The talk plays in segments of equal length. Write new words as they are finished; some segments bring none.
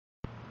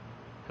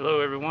Hello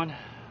everyone,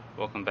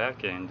 welcome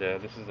back, and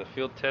this is a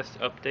field test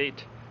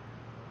update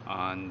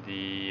on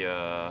the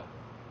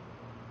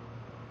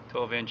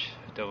 12-inch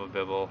double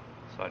bevel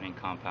sliding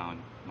compound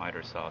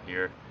miter saw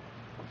here.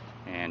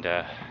 And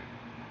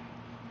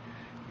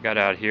got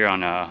out here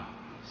on a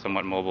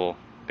somewhat mobile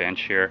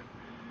bench here,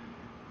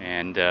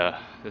 and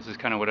this is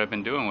kind of what I've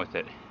been doing with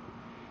it,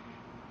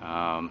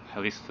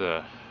 at least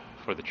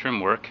for the trim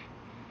work.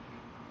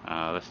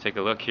 Let's take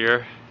a look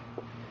here.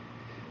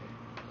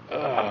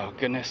 Oh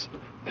goodness.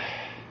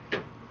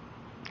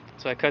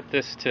 So I cut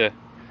this to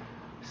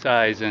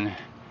size, and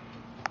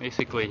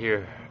basically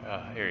here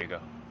you go.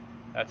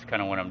 That's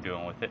kind of what I'm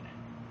doing with it.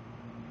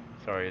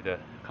 Sorry, the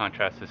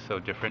contrast is so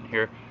different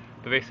here,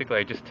 but basically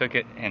I just took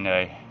it and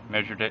I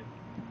measured it,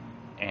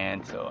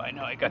 and so I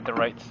know I got the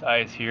right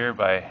size here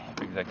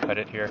because I cut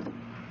it here.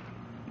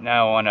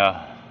 Now I want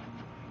to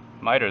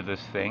miter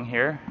this thing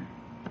here.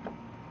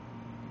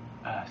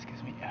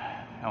 Excuse me.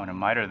 I want to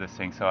miter this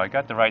thing, so I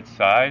got the right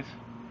size.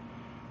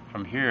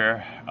 From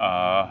here,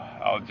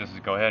 I'll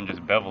just go ahead and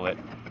just bevel it,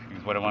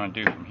 because what I want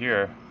to do from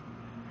here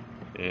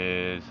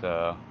is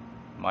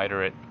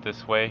miter it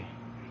this way,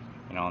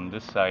 and on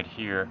this side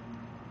here,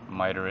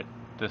 miter it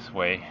this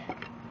way.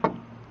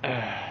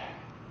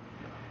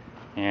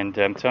 And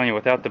I'm telling you,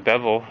 without the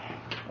bevel,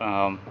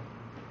 without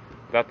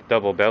the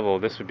double bevel,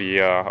 this would be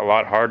a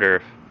lot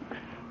harder.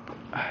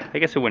 I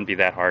guess it wouldn't be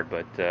that hard,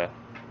 but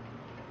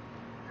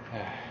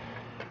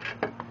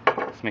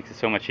this makes it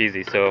so much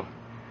easier. So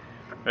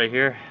right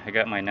here, I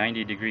got my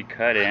 90-degree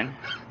cut in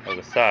of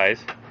the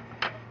size.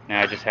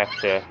 Now I just have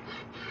to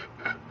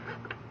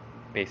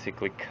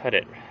basically cut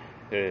it,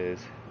 is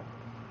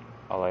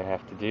all I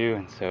have to do.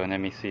 And so let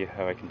me see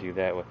how I can do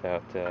that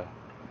without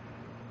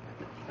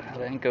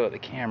letting go of the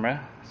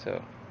camera.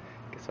 So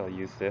I guess I'll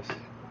use this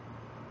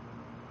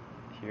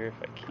here if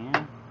I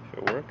can, if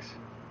it works.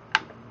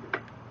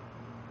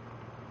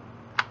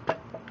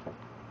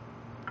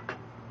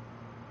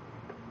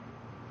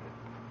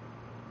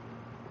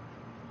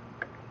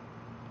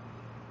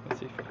 Let's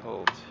see if it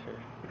holds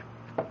here.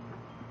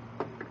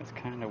 That's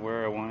kind of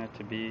where I want it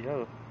to be.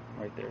 Oh,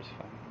 right there is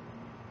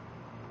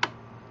fine.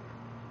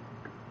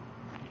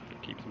 If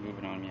it keeps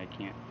moving on me, I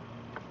can't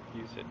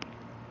use it.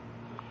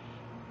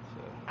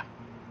 So,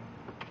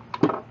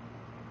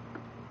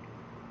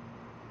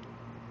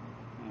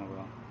 oh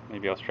well,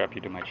 maybe I'll strap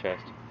you to my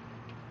chest.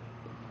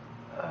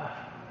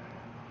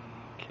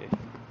 Okay.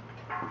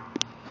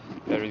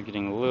 Battery's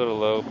getting a little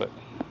low, but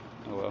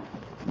oh well.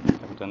 I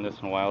haven't done this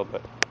in a while,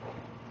 but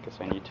I guess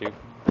I need to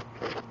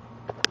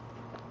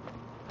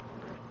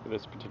for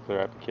this particular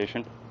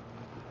application.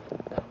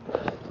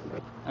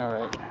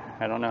 Alright,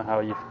 I don't know how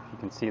you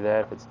can see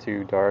that, if it's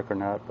too dark or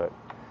not, but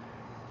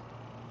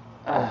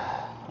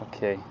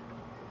okay.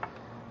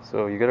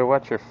 So you gotta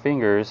watch your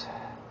fingers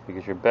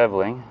because you're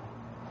beveling.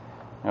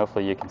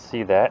 Hopefully you can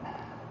see that.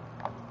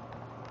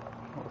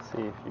 We'll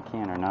see if you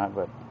can or not,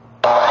 but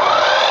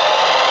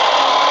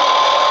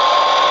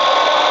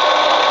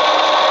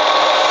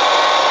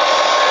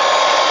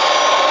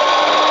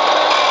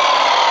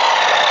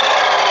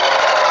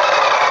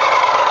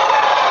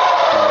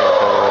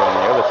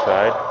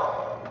side.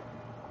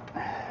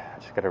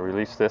 Just got to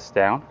release this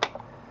down,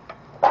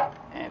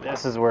 and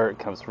this is where it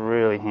comes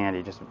really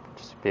handy. Just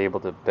be able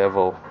to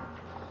bevel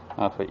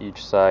off of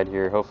each side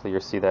here. Hopefully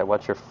you'll see that.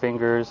 Watch your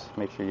fingers.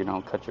 Make sure you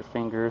don't cut your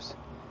fingers.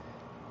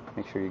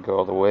 Make sure you go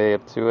all the way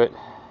up to it.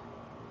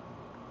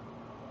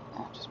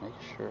 Just make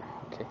sure.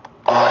 Okay.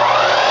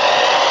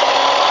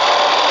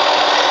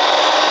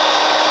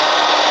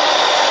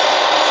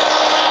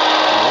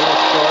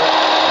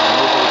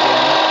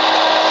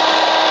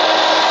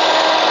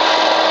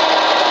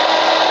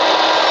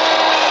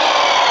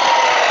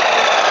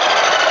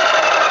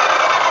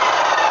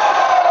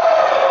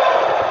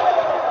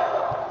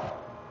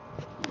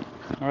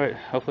 Alright,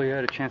 hopefully you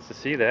had a chance to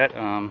see that.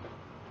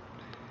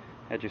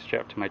 Had you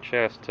strapped to my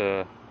chest,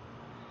 so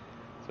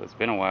it's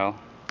been a while.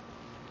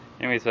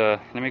 Anyways,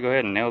 let me go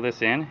ahead and nail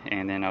this in,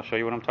 and then I'll show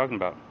you what I'm talking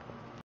about.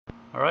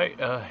 Alright,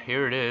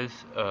 here it is,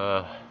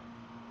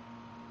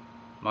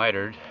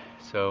 mitered.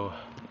 So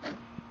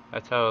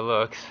that's how it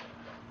looks,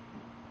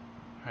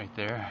 right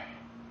there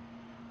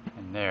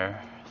and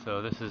there.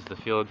 So this is the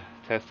field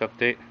test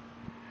update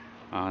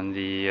on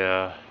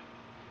the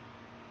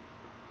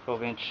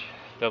 12-inch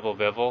double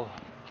bevel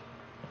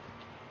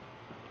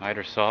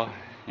miter saw,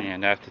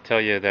 and I have to tell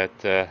you that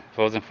if it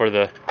wasn't for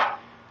the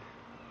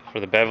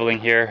beveling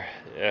here,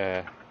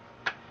 I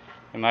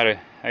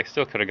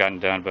still could have gotten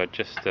done, but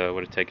just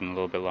would have taken a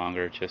little bit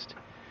longer. Just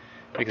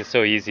because it's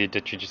so easy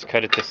that you just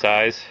cut it to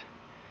size,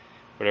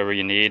 whatever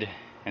you need,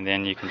 and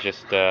then you can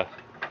just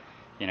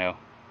you know,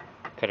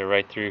 cut it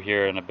right through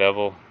here in a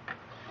bevel.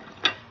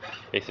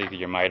 Basically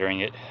you're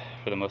mitering it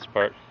for the most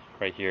part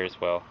right here as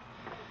well,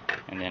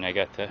 and then I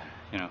got to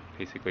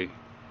basically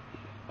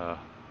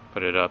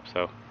put it up.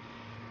 So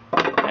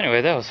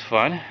anyway, that was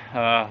fun.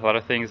 A lot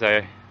of things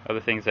other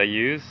things I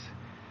use: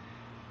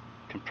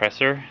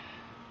 compressor,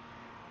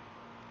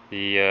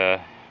 the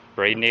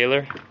braid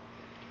nailer.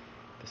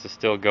 This is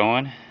still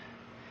going,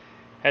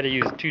 had to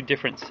use two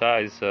different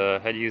size.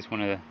 Had to use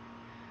one of the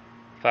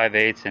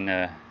 5/8 and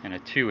a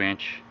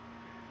 2-inch.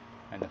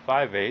 And the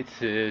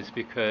 5/8 is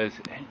because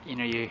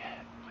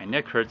my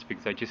neck hurts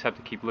because I just have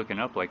to keep looking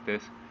up like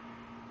this.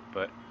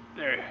 But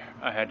there,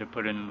 I had to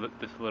put in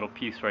this little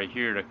piece right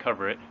here to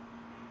cover it,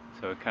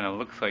 so it kind of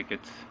looks like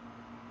it's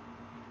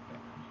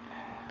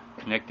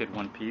connected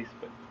one piece,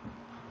 but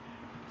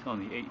it's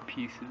only 8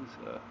 pieces,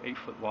 8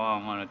 foot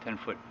long on a 10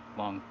 foot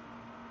long,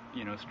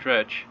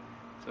 stretch.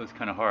 So it's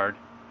kind of hard.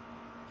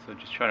 So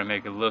just try to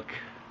make it look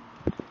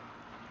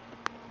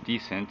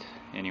decent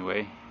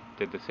anyway.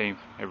 Did the same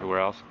everywhere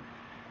else.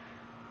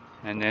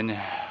 And then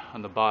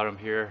on the bottom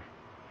here,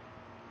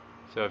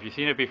 so if you've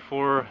seen it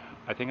before,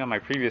 I think on my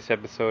previous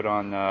episode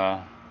on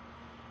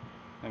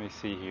let me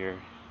see here,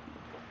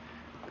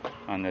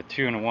 on the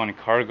 2-in-1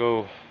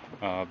 cargo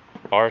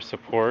bar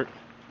support,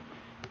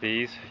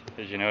 these,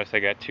 as you notice, I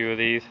got 2 of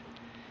these,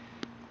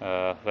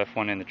 left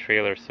one in the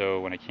trailer,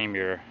 so when I came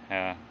here,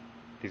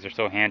 these are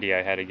so handy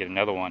I had to get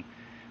another one.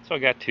 So I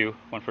got 2,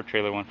 one for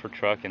trailer, one for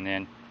truck, and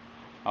then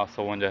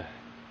also one to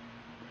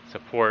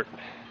support,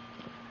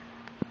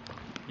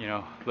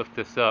 lift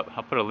this up.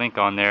 I'll put a link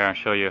on there and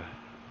show you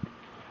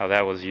how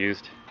that was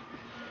used.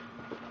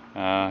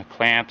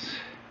 Clamps,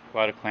 a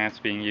lot of clamps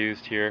being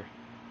used here.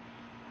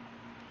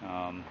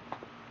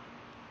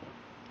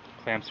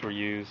 Clamps were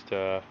used,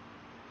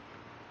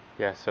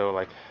 so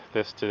like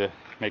this to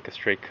make a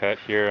straight cut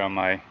here on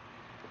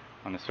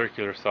the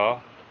circular saw.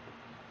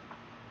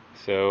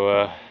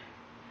 So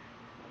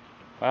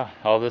wow,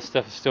 all this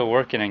stuff is still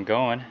working and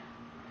going.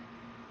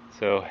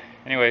 So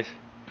anyways,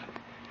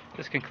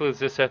 this concludes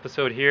this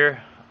episode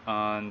here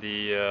on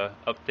the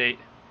update.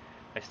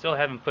 I still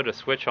haven't put a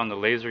switch on the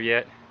laser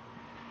yet,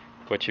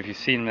 which if you've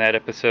seen that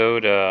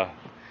episode,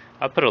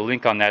 I'll put a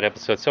link on that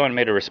episode. Someone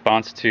made a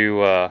response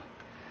to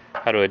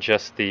how to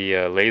adjust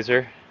the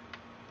laser,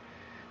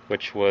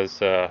 which was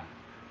the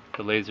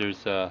laser's,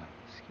 sorry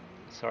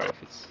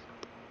if it's,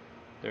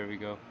 there we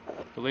go.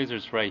 The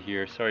laser's right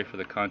here. Sorry for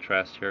the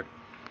contrast here.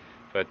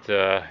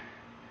 But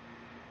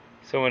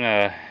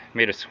someone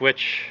made a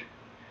switch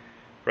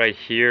right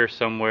here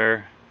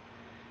somewhere,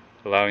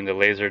 allowing the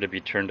laser to be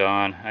turned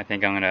on. I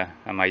think I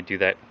might do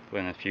that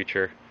in the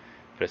future,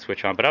 put a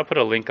switch on. But I'll put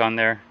a link on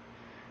there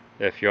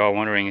if you're all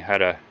wondering how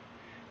to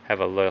have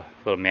a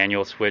little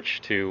manual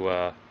switch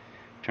to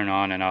turn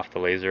on and off the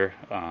laser.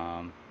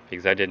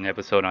 Because I did an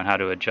episode on how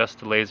to adjust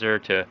the laser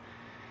to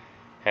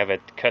have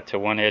it cut to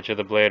one edge of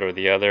the blade or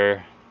the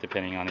other,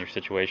 depending on your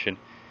situation.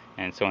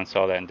 And someone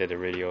saw that and did a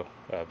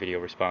video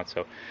response.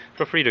 So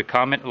feel free to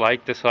comment,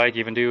 like, dislike,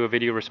 even do a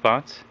video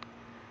response.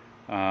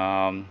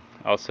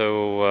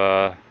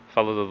 Also,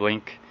 follow the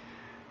link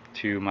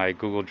to my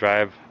Google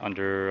Drive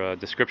under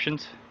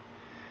descriptions.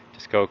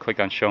 Just go click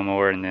on show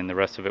more, and then the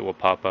rest of it will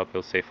pop up.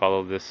 It'll say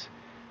follow this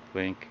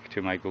link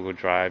to my Google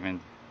Drive,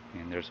 and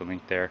there's a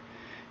link there.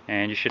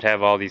 And you should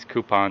have all these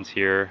coupons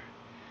here.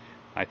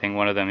 I think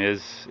one of them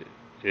is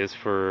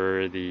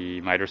for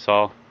the miter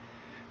saw.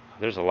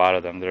 There's a lot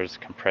of them. There's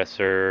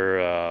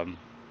compressor.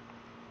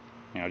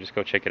 Just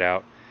go check it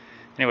out.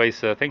 Anyways,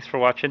 thanks for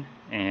watching,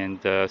 and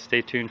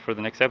stay tuned for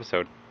the next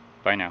episode.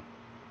 Bye now.